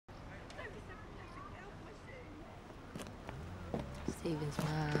Stephen's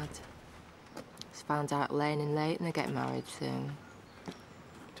mad. He's found out Lane and Leighton are getting married soon.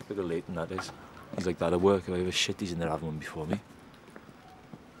 Typical Leighton, that is. He's like that at work. If I ever shit, he's in there having one before me.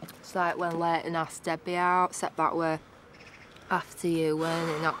 It's like when Leighton asked Debbie out, except that were after you, weren't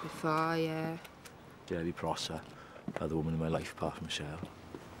it? Not before, yeah. Debbie Prosser, other woman in my life apart from Michelle.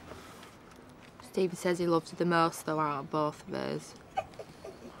 Stephen says he loves her the most, though, out of both of us. I'm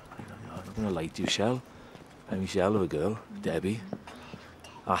not going to lie to you, Michelle. I'm Michelle of a girl, Debbie.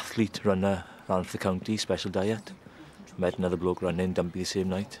 Athlete, runner, ran for the county, special diet. Met another bloke running, dumpy the same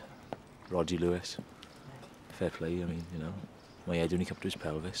night. Roger Lewis. Fair play, I mean, you know. My head only come to his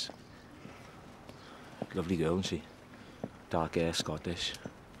pelvis. Lovely girl, isn't she? Dark hair, Scottish.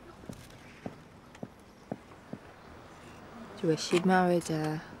 Do you wish you'd married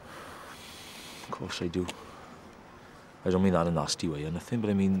her? Of course I do. I don't mean that in a nasty way or nothing, but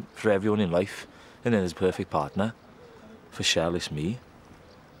I mean, for everyone in life, and then there's a perfect partner. For Shell, it's me.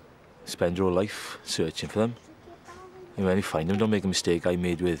 Spend your whole life searching for them. And when you find them, don't make a mistake I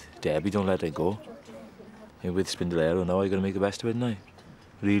made with Debbie, don't let her go. And with Spindalero now, I gotta make the best of it, haven't I?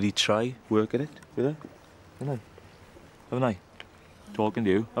 Really try, work at it with her, haven't I? Haven't I? Talking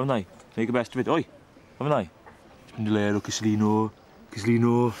to you, haven't I? Make the best of it, oi! Haven't I? Spindalero, Castellino,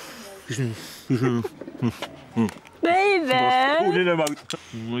 David! Put it in her mouth.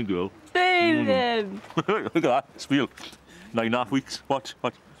 Oh, my girl. David! Look at that, spiel. 9.5 weeks, watch.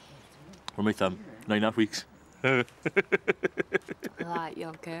 From my thumb, 9.5 weeks. I like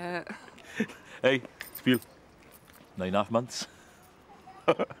yogurt. Hey, spiel. 9.5 months.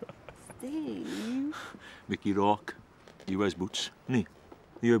 Steve? Mickey Rourke. He wears boots, doesn't he?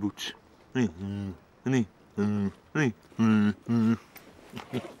 He wears boots. Doesn't he? Doesn't he?